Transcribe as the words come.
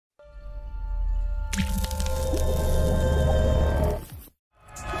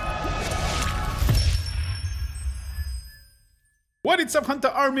It's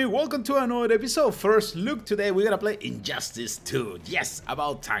TheGameHuntah Army. Welcome to another episode. First look, today we're gonna play Injustice 2. Yes,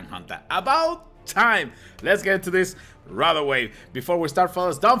 about time, Hunter. About time. Let's get to this right away. Before we start,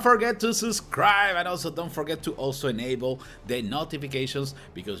 fellas, don't forget to subscribe, and also don't forget to also enable the notifications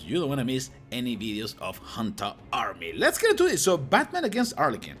because you don't want to miss any videos of Huntah Army. Let's get into this. So, Batman against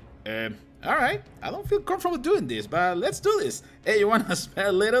Harlequin. Alright, I don't feel comfortable doing this, but let's do this. Hey, you wanna spare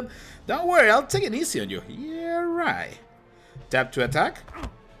a little? Don't worry, I'll take it easy on you. Yeah, right. Tap to attack.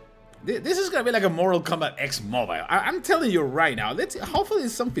 This is gonna be like a Mortal Kombat X mobile. I'm telling you right now. Hopefully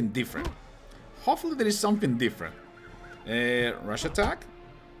it's something different. Hopefully there is something different. Rush attack.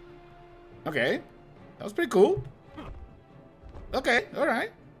 Okay, that was pretty cool. Okay,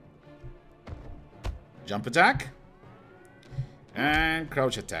 alright. Jump attack. And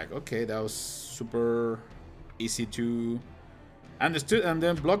crouch attack. Okay, that was super easy to understood. And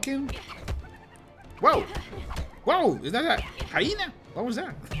then blocking. Whoa! Whoa! Is that a hyena? What was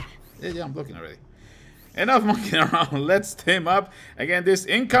that? Yeah, I'm blocking already. Enough monkeying around. Let's team up against these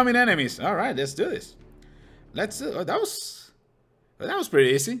incoming enemies. All right, let's do this. Let's. Oh, that was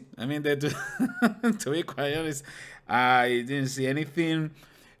pretty easy. I mean, to be quite honest, I didn't see anything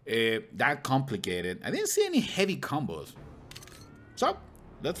that complicated. I didn't see any heavy combos. So,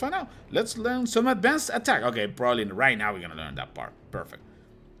 let's find out. Let's learn some advanced attack. Okay, probably right now we're gonna learn that part. Perfect.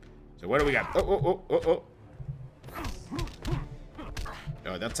 So what do we got?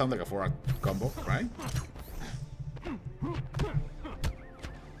 Oh, that sounds like a 4-out combo, right?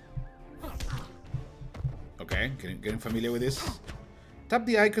 Okay, getting familiar with this. Tap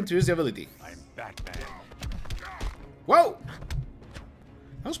the icon to use the ability. I'm Batman. Whoa!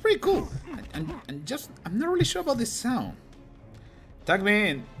 That was pretty cool. And just, I'm not really sure about this sound. Tag me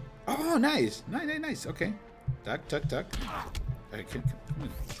in. Oh, nice. Nice. Okay. Tag. Okay,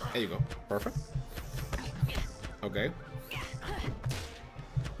 there you go. Perfect. Okay.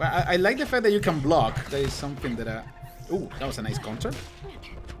 Well, I like the fact that you can block. That is something that ooh, that was a nice counter.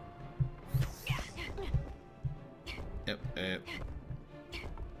 Yep. That's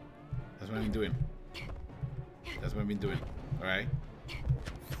what I've been doing. All right.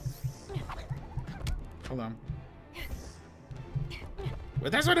 Hold on. Well,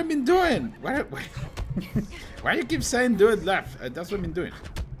 that's what I've been doing. Why you keep saying do it left? That's what I've been doing.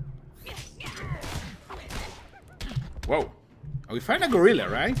 Whoa. We find a gorilla,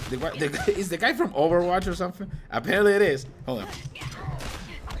 right? Is the guy from Overwatch or something? Apparently it is. Hold on.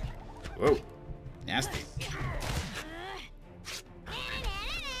 Whoa. Nasty.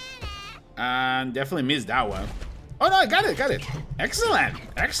 And definitely missed that one. Oh no, I got it. Excellent.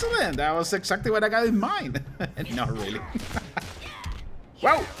 That was exactly what I got in mind. Not really.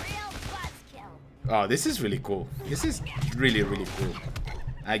 Whoa. Oh, this is really cool. This is really cool.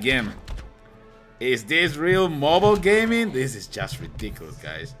 Again, is this real mobile gaming? This is just ridiculous,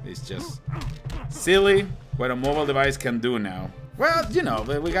 guys. It's just silly what a mobile device can do now. Well, you know,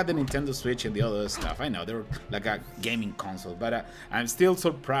 we got the Nintendo Switch and the other stuff. I know they're like a gaming console, but I'm still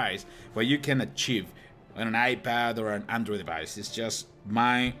surprised what you can achieve on an iPad or an Android device. It's just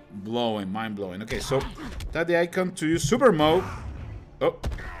mind-blowing. Okay, so tap the icon to use super mode. Oh,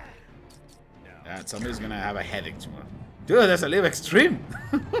 somebody's gonna have a headache tomorrow. Dude, that's a little extreme.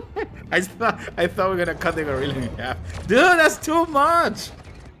 I thought we were gonna cut the gorilla in half. Dude, that's too much.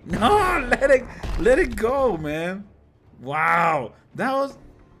 No, let it go, man. Wow, that's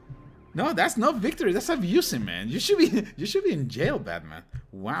not victory. That's abusing, man. You should be in jail, Batman.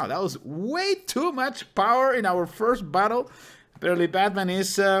 Wow, that was way too much power in our first battle. Apparently, Batman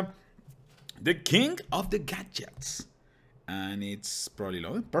is the king of the gadgets. And it's probably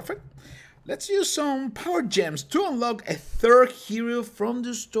loaded. Perfect. Let's use some power gems to unlock a third hero from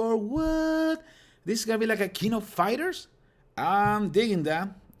the store. What? This is gonna be like a King of Fighters? I'm digging that.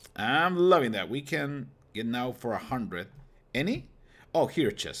 I'm loving that. We can get now for 100. Any? Oh,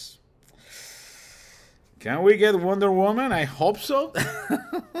 here, chest. Can we get Wonder Woman? I hope so.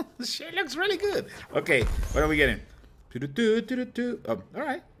 She looks really good. Okay, what are we getting? Oh, all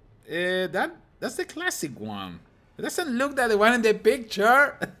right. That's the classic one. It doesn't look like the one in the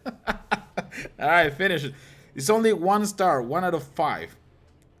picture. Alright, finish it. It's only 1 star, 1 out of 5.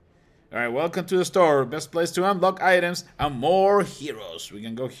 Alright, welcome to the store. Best place to unlock items and more heroes. We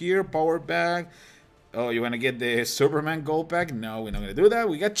can go here, power bag. Oh, you want to get the Superman gold pack? No, we're not going to do that.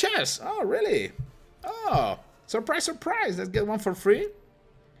 We got chests. Oh, really? Oh, surprise. Let's get one for free.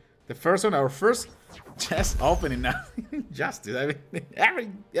 The first one, our first chest opening now. Justice. I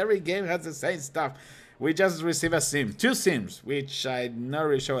mean, every game has the same stuff. We just received a sim, 2 sims, which I'm not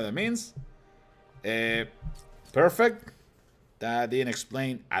really sure what that means. Perfect. That didn't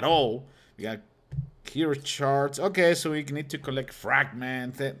explain at all. We got Hero charts. Okay, so we need to collect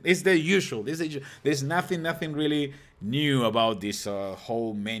fragments. It's the usual. There's nothing really new about this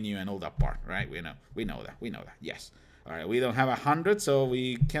whole menu and all that part, right? We know that. Yes. All right, we don't have 100, so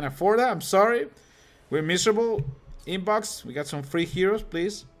we can't afford that. I'm sorry. We're miserable. Inbox. We got some free heroes,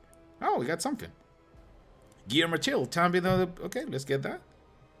 please. Oh, we got something. Gear Machill. Okay, let's get that.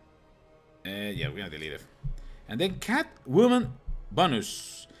 Yeah, we're gonna delete it. And then Cat Woman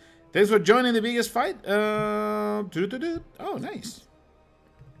bonus. Thanks for joining the biggest fight. Oh, nice.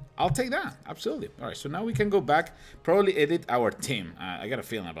 I'll take that. Absolutely. All right, so now we can go back. Probably edit our team. I got a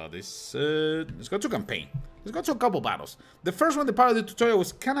feeling about this. Let's go to campaign. Let's go to a couple battles. The first one, the part of the tutorial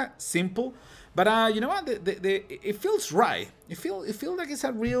was kind of simple, but you know what? It feels right. It feels like it's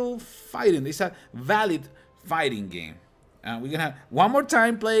a real fighting. It's a valid fighting game. We're gonna one more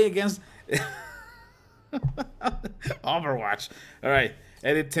time play against Overwatch. All right,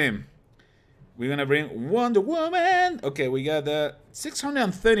 edit team. We're gonna bring Wonder Woman. Okay, we got the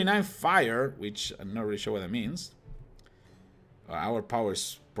 639 fire, which I'm not really sure what that means. Our power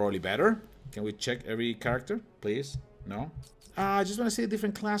is probably better. Can we check every character, please? No. I just want to see the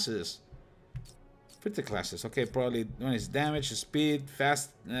different classes. 50 classes. Okay, probably one is damage, speed,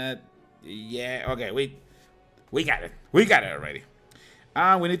 fast. Yeah. Okay, we got it. We got it already.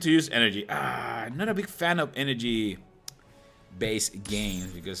 We need to use energy. I'm not a big fan of energy-based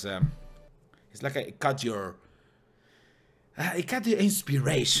games because it's like it cut your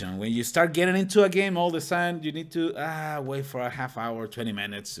inspiration. When you start getting into a game, all of a sudden you need to wait for a half hour, 20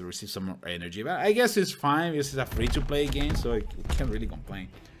 minutes to receive some more energy. But I guess it's fine. This is a free-to-play game, so I can't really complain.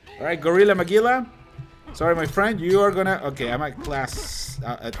 All right, Gorilla Magilla. Sorry, my friend, you are gonna. Okay, I'm at class.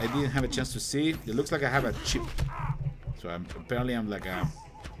 I didn't have a chance to see. It looks like I have a chip. So apparently I'm like a...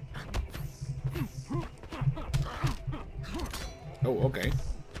 Oh, okay.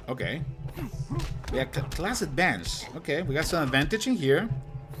 Okay. We have class advance. Okay, we got some advantage in here.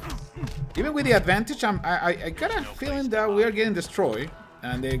 Even with the advantage, I got a feeling that we are getting destroyed.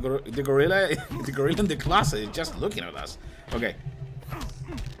 And the gorilla, the gorilla in the class is just looking at us. Okay.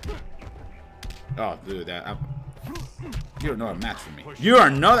 Oh, dude, you're not a match for me. You are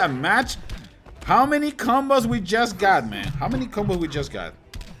not a match. How many combos we just got, man? How many combos we just got?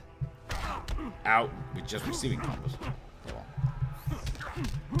 Out. We're just receiving combos.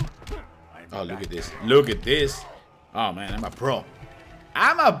 Oh, look at this. Look at this. Oh, man, I'm a pro.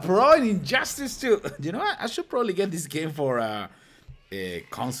 I'm a pro in Injustice 2. You know what? I should probably get this game for a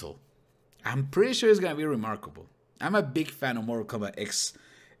console. I'm pretty sure it's going to be remarkable. I'm a big fan of Mortal Kombat X.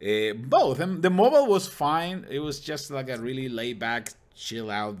 Both. And the mobile was fine. It was just like a really laid-back,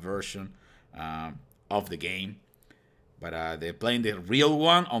 chill-out version of the game. But they're playing the real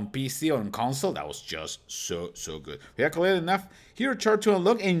one on PC or on console. That was just so good. We have collected enough hero chart to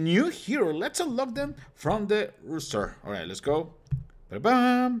unlock a new hero. Let's unlock them from the rooster. All right, let's go.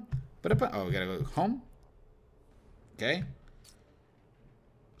 Ba-da-bam. Ba-da-bam. Oh, we gotta go home. Okay.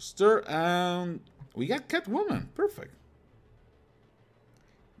 Stir and we got Catwoman. Perfect.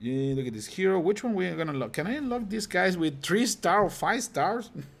 Yeah, look at this hero. Which one we are gonna unlock? Can I unlock these guys with 3 stars or 5 stars?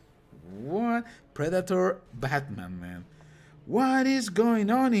 What? Predator, Batman, man. What is going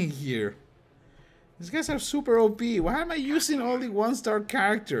on in here? These guys are super OP. Why am I using only 1-star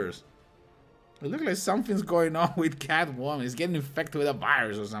characters? It looks like something's going on with Catwoman. It's getting infected with a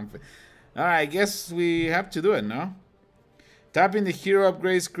virus or something. Alright, I guess we have to do it, no? Tapping the hero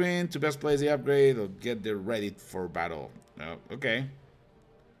upgrade screen to best place the upgrade or get them ready for battle. Oh, okay.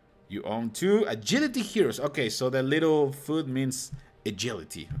 You own 2 agility heroes. Okay, so the little food means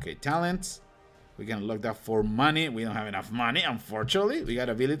agility. Okay, talents. We can unlock that for money. We don't have enough money, unfortunately. We got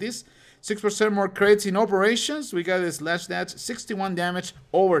abilities. 6% more crates in operations. We got a slash dash, 61 damage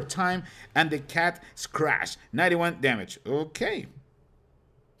over time, and the cat scratch, 91 damage. Okay.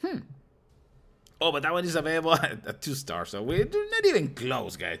 Oh, but that one is available at 2 stars, so we're not even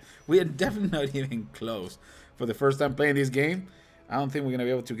close, guys. We are definitely not even close. For the first time playing this game, I don't think we're gonna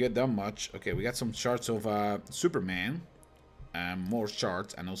be able to get that much. Okay, we got some charts of Superman. More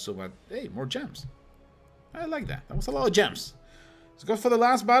shards and also hey, more gems. I like that. That was a lot of gems. Let's go for the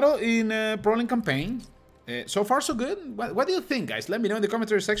last battle in Prolin campaign. So far so good. What do you think, guys? Let me know in the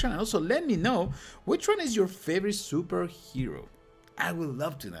commentary section, and also let me know which one is your favorite superhero. I would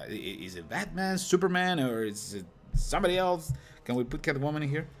love to know. Is it Batman, Superman, or is it somebody else? Can we put Catwoman in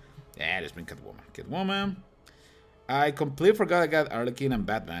here? Yeah, let's bring Catwoman. Catwoman. I completely forgot I got Arlequin and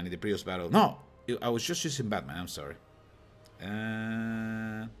Batman in the previous battle. No, I was just using Batman. I'm sorry.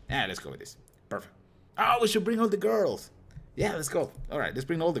 Yeah, let's go with this. Perfect. Oh, we should bring all the girls. Yeah, let's go. All right, let's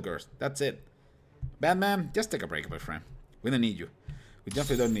bring all the girls. That's it. Batman, just take a break, my friend. We don't need you. We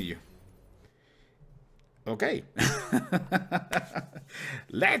definitely don't need you. Okay.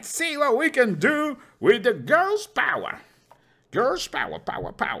 Let's see what we can do with the girl's power. Girl's power,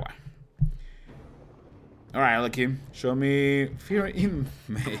 power, power. All right, Lucky. Show me fear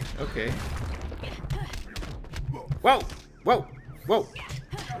inmate. Okay. Whoa, whoa, whoa.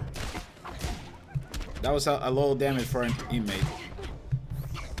 That was a low damage for an inmate.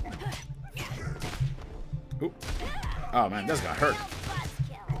 Ooh. Oh man, that's gonna hurt.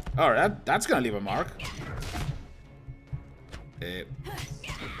 All right, that's gonna leave a mark.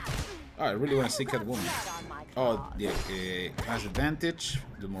 Oh, I really want to see Catwoman. Oh, yeah, has advantage,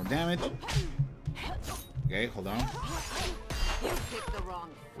 do more damage. Okay, hold on.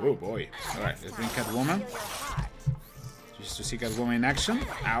 Oh boy. All right, let's bring Catwoman. Just to see Catwoman in action.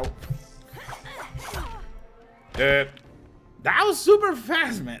 Ow. That was super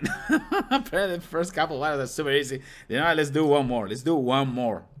fast, man. Apparently the first couple of hours are super easy. You know what, let's do one more. Let's do one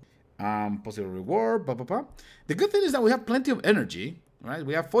more. Possible reward, blah, blah, blah. The good thing is that we have plenty of energy, right?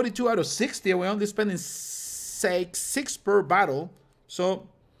 We have 42 out of 60, and we're only spending 6 per battle. So,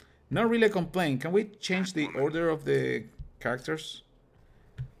 not really a complaint. Can we change the order of the characters?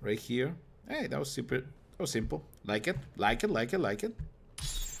 Right here. Hey, that was super. That was simple. Like it, like it, like it, like it.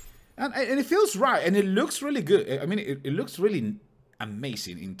 And it feels right, and it looks really good. I mean, it looks really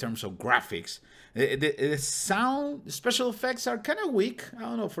amazing in terms of graphics. The sound, the special effects are kind of weak. I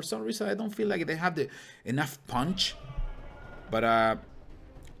don't know, for some reason I don't feel like they have enough punch. But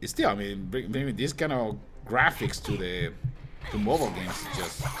still, I mean, bringing these kind of graphics to mobile games is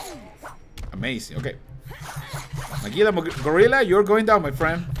just amazing. Okay, Magilla Gorilla, you're going down, my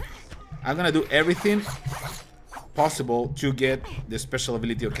friend. I'm gonna do everything possible to get the special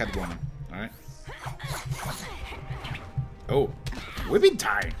ability of Catwoman. All right. Oh, we've been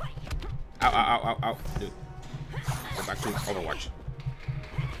tired. Ow, ow, ow, ow, dude. Go back to Overwatch.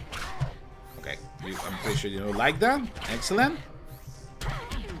 Okay, I'm pretty sure you don't like that. Excellent.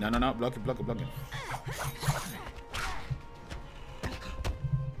 No, no, no, block it, block it, block it.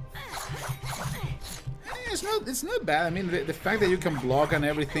 It's not bad. I mean, the fact that you can block and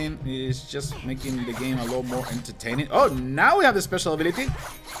everything is just making the game a lot more entertaining. Oh, now we have the special ability.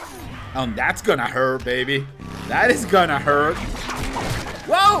 Oh, that's gonna hurt, baby. That is gonna hurt.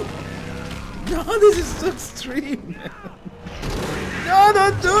 Whoa! No, this is so extreme. No,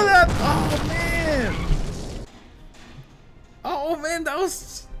 don't do that. Oh man. Oh man, that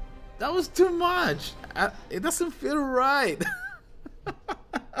was too much. It doesn't feel right.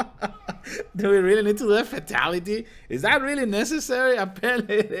 Do we really need to do a fatality? Is that really necessary?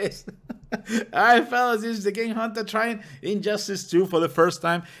 Apparently it is. Alright, fellas, this is TheGameHuntah trying Injustice 2 for the first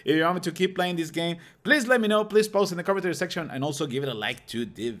time. If you want me to keep playing this game, please let me know. Please post in the commentary section and also give it a like to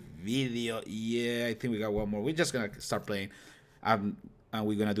the video. Yeah, I think we got one more. We're just gonna start playing. And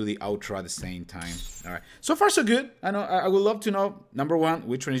we're gonna do the outro at the same time. Alright. So far so good. I would love to know, number one,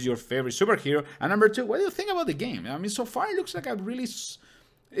 which one is your favorite superhero? And number two, what do you think about the game? I mean, so far it looks like a really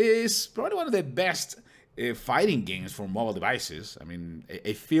is probably one of the best fighting games for mobile devices. I mean,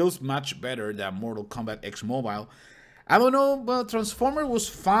 it feels much better than Mortal Kombat X Mobile. I don't know, but Transformer was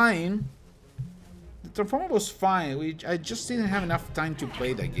fine. The Transformer was fine. I just didn't have enough time to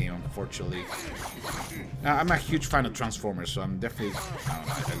play that game, unfortunately. I'm a huge fan of Transformers, so I'm definitely.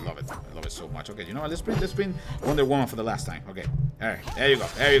 I love it. I love it so much. Okay, you know what? Let's bring Wonder Woman for the last time. Okay, all right. There you go.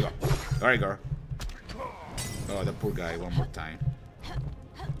 There you go. All right, girl. Oh, the poor guy. One more time.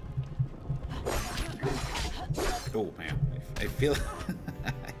 Oh man, I feel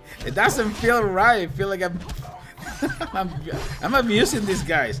it doesn't feel right. I feel like I'm abusing these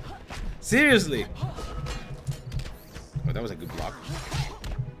guys. Seriously. Oh, that was a good block.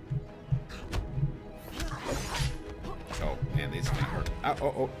 Oh man, this is gonna hurt.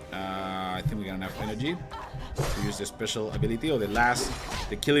 I think we got enough energy to use the special ability or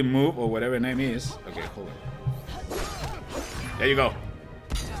the killing move or whatever the name is. Okay, hold on. There you go.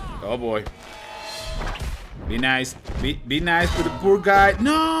 Oh boy. Be nice. Be nice to the poor guy.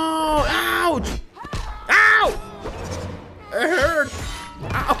 No! Ouch! Ow! It hurt.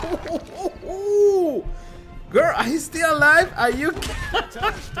 Ow! Girl, are you still alive? Are you?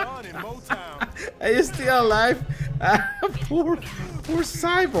 Are you still alive? Poor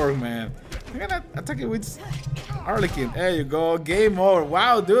cyborg, man. I'm gonna attack it with Harlequin. There you go. Game over.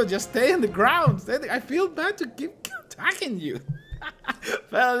 Wow, dude, just stay on the ground. I feel bad to keep attacking you.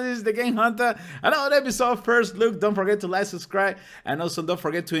 Well, this is TheGameHuntah. Another episode. First look. Don't forget to like, subscribe, and also don't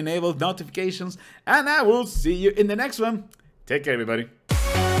forget to enable notifications. And I will see you in the next one. Take care, everybody.